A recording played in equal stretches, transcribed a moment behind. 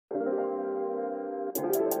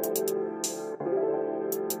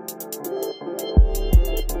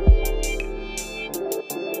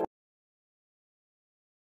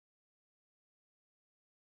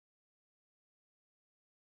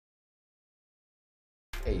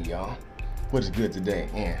Hey y'all, what is good today?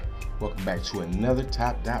 And welcome back to another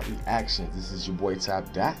Top Dot Reactions. This is your boy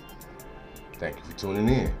Top Dot. Thank you for tuning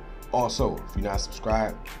in. Also, if you're not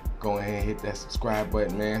subscribed, go ahead and hit that subscribe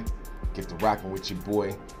button, man. Get to rocking with your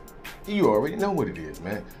boy. You already know what it is,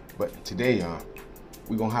 man. But today,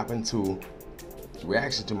 we're gonna hop into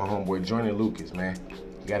reaction to my homeboy Joyner Lucas, man.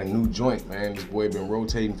 He got a new joint, man. This boy been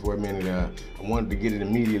rotating for a minute. I wanted to get it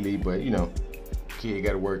immediately, but you know, kid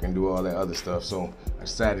got to work and do all that other stuff, so I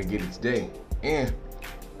decided to get it today. And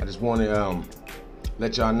I just want to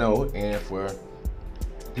let y'all know, and for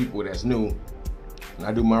people that's new, when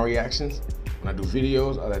I do my reactions, when I do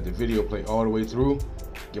videos, I let the video play all the way through,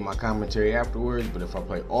 get my commentary afterwards. But if I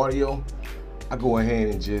play audio, I go ahead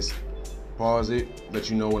and just pause it,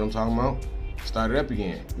 let you know what I'm talking about, start it up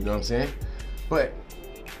again, you know what I'm saying? But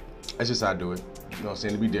that's just how I do it, you know what I'm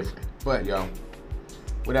saying, to be different. But y'all,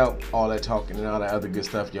 without all that talking and all that other good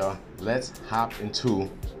stuff, y'all, let's hop into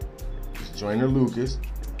this Joyner Lucas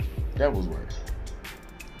Devil's Works.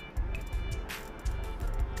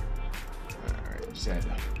 Alright, just had to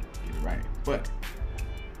get it right. But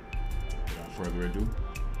without further ado,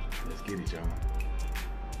 let's get it, y'all.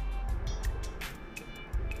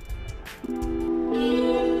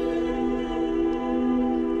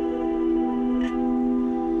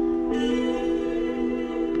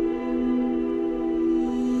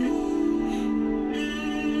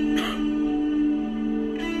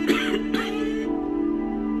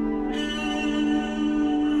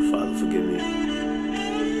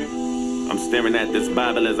 Staring at this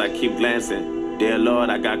Bible as I keep glancing. Dear Lord,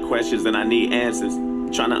 I got questions and I need answers.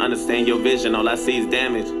 Trying to understand your vision, all I see is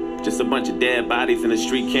damage. Just a bunch of dead bodies in the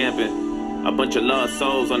street camping. A bunch of lost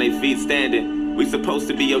souls on their feet standing. We supposed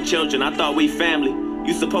to be your children, I thought we family.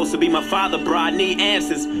 You supposed to be my father, bro, I need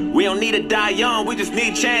answers. We don't need to die young, we just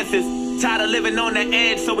need chances. Tired of living on the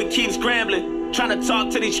edge, so we keep scrambling. Trying to talk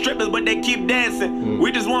to these strippers, but they keep dancing.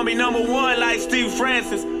 We just want to be #1 like Steve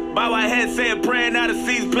Francis. Bow our heads, say a prayer, now the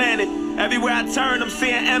seeds planted. Everywhere I turn, I'm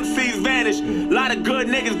seeing MCs vanish. Lot of good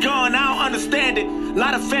niggas gone, I don't understand it.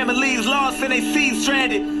 Lot of families lost and they seeds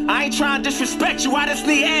stranded. I ain't trying to disrespect you, I just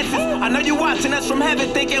need answers. I know you watching us from heaven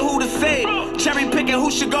thinking who to save. Cherry picking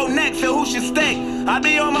who should go next and who should stay. I'd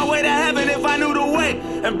be on my way to heaven if I knew the way.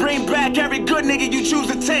 And bring back every good nigga you choose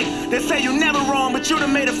to take. They say you never wrong, but you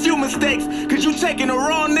done made a few mistakes. Cause you taking the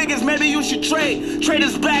wrong niggas, maybe you should trade. Trade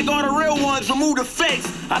us back all the real ones, remove the fakes.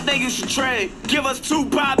 I think you should trade. Give us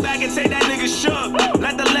Tupac back and take that nigga shook.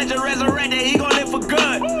 Let the legend resurrect and he gon' live for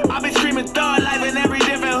good. I been screaming thug life in every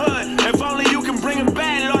different hood. If only you can bring him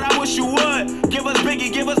back, Lord, I wish you would. Give us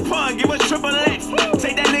Biggie, give us Pun, give us Triple X.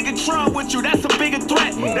 Take that nigga Trump with you, that's a bigger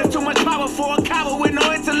threat. There's too much power for a coward with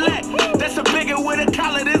no intellect. That's a bigger with a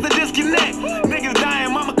collar, there's a disconnect. Niggas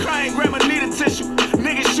dying, mama crying, grandma need a tissue.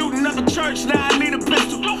 Niggas shooting up a church, now I need a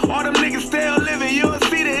pistol. All them niggas still living, you don't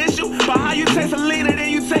see the issue. But how you take a leader, then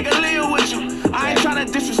you take a leader with you. I ain't trying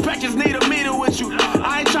to disrespect, just need a meter with you.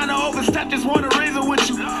 I ain't trying to overstep, just want to reason with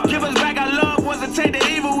you. Give us back our loved ones and take the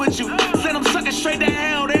evil with you. Send them suckers straight to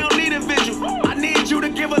hell, they don't need a visual. I need you to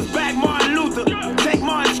give us back Martin Luther. Take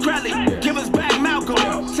Martin Shkreli, give us back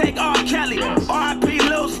Malcolm. Take R. Kelly, R.I.P.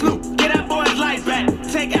 Lil Snoop. Get that boy's life back.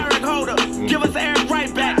 Take Eric Holder, give us Eric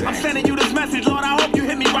right back. I'm sending you this message, Lord, I hope you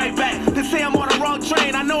hit me right back. They say I'm on the wrong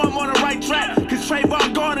train, I know I'm on the right track. Cause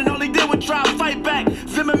Trayvon gone and all he did was try to fight back.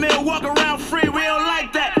 Zimmerman walk around free, we don't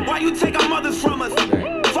like that. Why you take our mothers from us?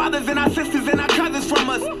 Fathers and our sisters and our cousins from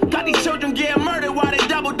us. Got these children getting murdered while they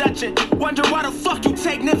double dutching. Wonder why the fuck you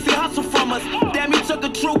take Nipsey Hussle from us. Damn, you took a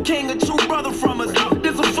true king, a true brother from us.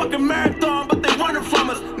 This a fucking marathon, but they running from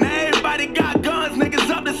us. Now everybody got guns, niggas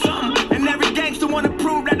up to something. And every gangster wanna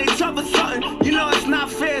prove that they tough or something. You know it's not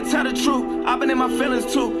fair, tell the truth. I've been in my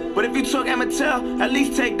feelings too. But if you took Emmett Till, at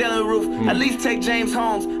least take Dylan Roof. At least take James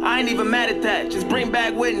Holmes. I ain't even mad at that. Just bring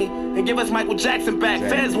back Whitney and give us Michael Jackson back.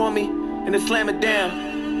 Feds want me, and then slam it down.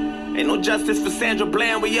 Ain't no justice for Sandra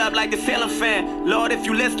Bland, we up like a Sailor fan. Lord, if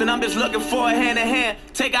you listen, I'm just looking for a hand in hand.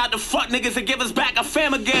 Take out the fuck niggas and give us back our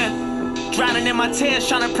fam again. Drowning in my tears,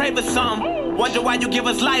 trying to pray for something. Wonder why you give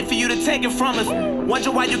us life for you to take it from us.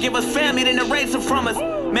 Wonder why you give us family, then erase it from us.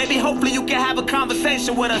 Maybe hopefully you can have a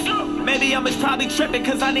conversation with us. Maybe I'm just probably tripping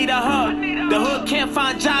cause I need a hug. The hood can't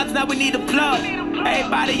find jobs, now we need a plug.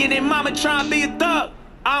 Everybody and their mama trying to be a thug.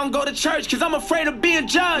 I don't go to church cause I'm afraid of being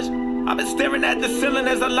judged. I've been staring at the ceiling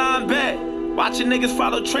as I lie in bed, watching niggas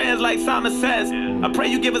follow trends like Simon Says. I pray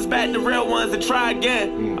you give us back the real ones and try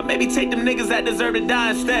again. Or maybe take them niggas that deserve to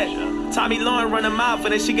die instead. Tommy Lauren run her mouth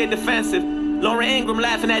and then she get defensive. Lauren Ingram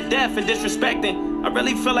laughing at death and disrespecting. I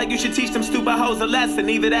really feel like you should teach them stupid hoes a lesson.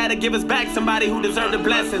 Either that or give us back somebody who deserved the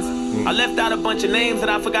blessings. I left out a bunch of names that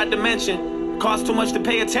I forgot to mention. Cost too much to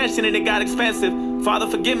pay attention and it got expensive. Father,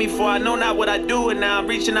 forgive me for I know not what I do, and now I'm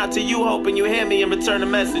reaching out to you, hoping you hear me and return the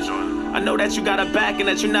message. I know that you got our back and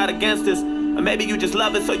that you're not against us, or maybe you just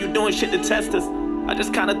love us so you're doing shit to test us. I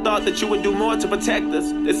just kinda thought that you would do more to protect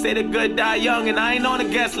us. They say the good die young and I ain't on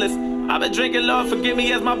the guest list. I've been drinking, Lord, forgive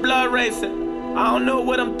me as my blood racing. I don't know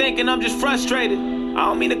what I'm thinking, I'm just frustrated. I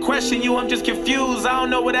don't mean to question you, I'm just confused. I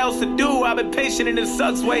don't know what else to do. I've been patient and it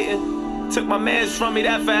sucks waiting. Took my mans from me,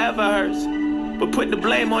 that forever hurts. But putting the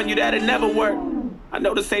blame on you, that'll never work. I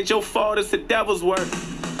know this ain't your fault, it's the devil's work.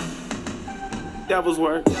 Devil's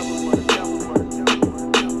work. Devil's work. Devil's work.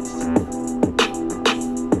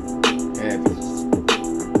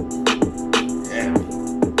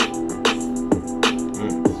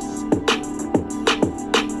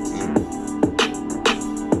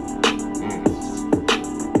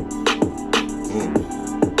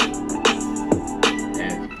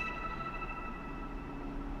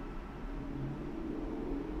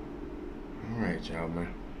 Y'all, man.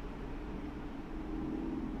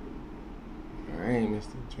 Alright,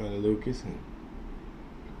 Mr. Joyner Lucas and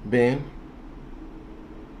Ben.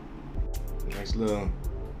 Nice little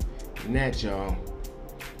nat, y'all.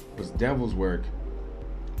 Was Devil's Work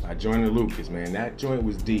by Joyner Lucas, man. That joint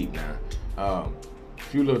was deep now. A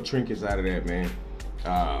few little trinkets out of that, man.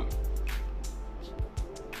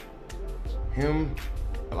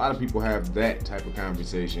 A lot of people have that type of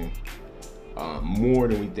conversation more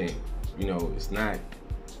than we think. You know, it's not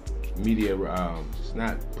media, it's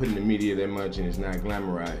not put in the media that much, and it's not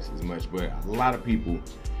glamorized as much, but a lot of people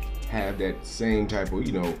have that same type of,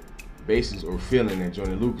 you know, basis or feeling that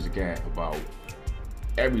Joyner Lucas got about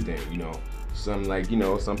everything, you know. Some, like, you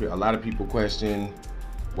know, a lot of people question,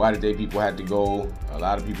 why did they people have to go? A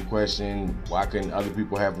lot of people question, why couldn't other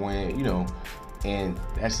people have win, you know, and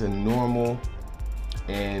that's a normal,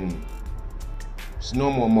 and it's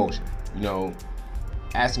normal emotion, you know.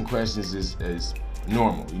 Asking questions is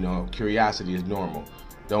normal, you know. Curiosity is normal.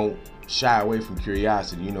 Don't shy away from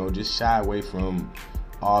curiosity, you know. Just shy away from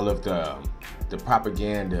all of the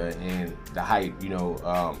propaganda and the hype, you know.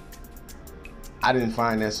 I didn't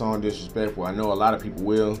find that song disrespectful. I know a lot of people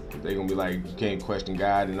will. They're gonna be like, you can't question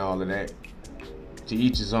God and all of that. To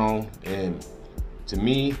each his own. And to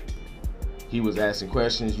me, he was asking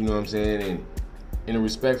questions, you know what I'm saying, and in a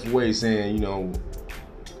respectful way, saying, you know,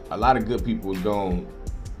 a lot of good people was gone,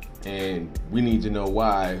 and we need to know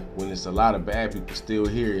why, when there's a lot of bad people still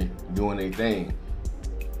here doing their thing,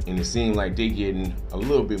 and it seemed like they getting a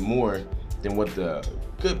little bit more than what the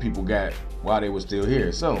good people got while they were still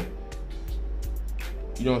here. So,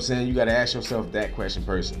 you know what I'm saying, you gotta ask yourself that question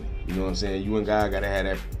personally. You know what I'm saying? You and God gotta have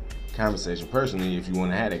that conversation personally if you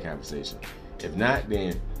wanna have that conversation. If not,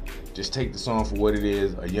 then just take the song for what it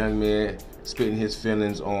is, a young man spitting his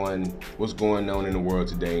feelings on what's going on in the world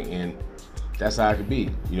today, and that's how it could be,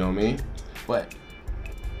 you know what I mean? But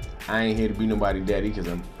I ain't here to be nobody's daddy, because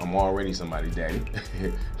I'm already somebody's daddy.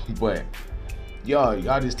 But y'all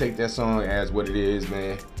just take that song as what it is,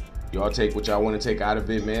 man. Y'all take what y'all want to take out of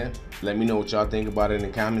it, man. Let me know what y'all think about it in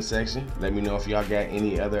the comment section. Let me know if y'all got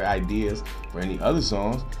any other ideas for any other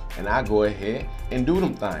songs, and I'll go ahead and do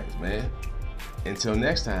them things, man. Until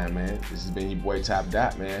next time, man, this has been your boy Top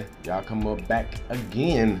Dot, man. Y'all come up back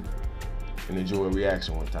again and enjoy a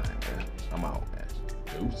reaction one time, man. I'm out, man.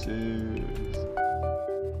 Deuces.